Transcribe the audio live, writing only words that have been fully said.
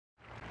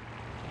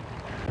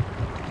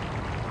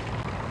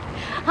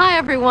Hi,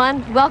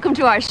 everyone. Welcome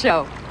to our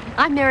show.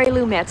 I'm Mary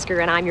Lou Metzger,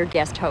 and I'm your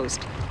guest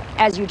host.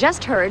 As you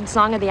just heard,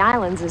 Song of the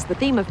Islands is the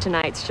theme of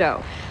tonight's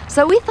show.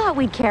 So we thought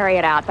we'd carry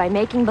it out by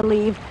making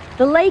believe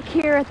the lake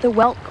here at the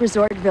Welk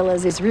Resort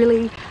Villas is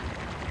really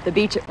the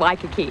beach at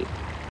Waikiki.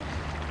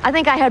 I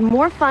think I had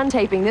more fun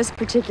taping this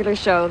particular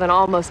show than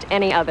almost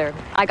any other.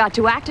 I got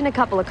to act in a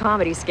couple of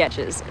comedy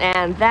sketches,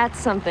 and that's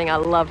something I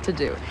love to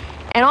do.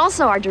 And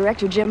also, our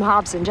director, Jim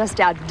Hobson,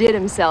 just outdid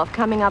himself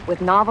coming up with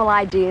novel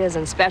ideas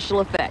and special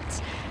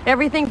effects.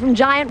 Everything from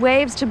giant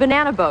waves to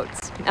banana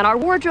boats. And our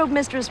wardrobe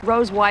mistress,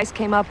 Rose Weiss,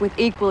 came up with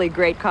equally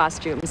great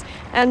costumes.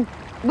 And,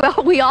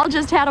 well, we all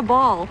just had a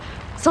ball.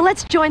 So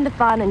let's join the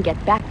fun and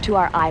get back to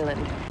our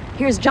island.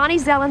 Here's Johnny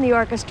Zell and the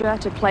orchestra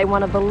to play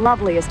one of the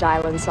loveliest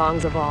island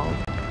songs of all,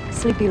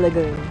 Sleepy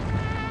Lagoon.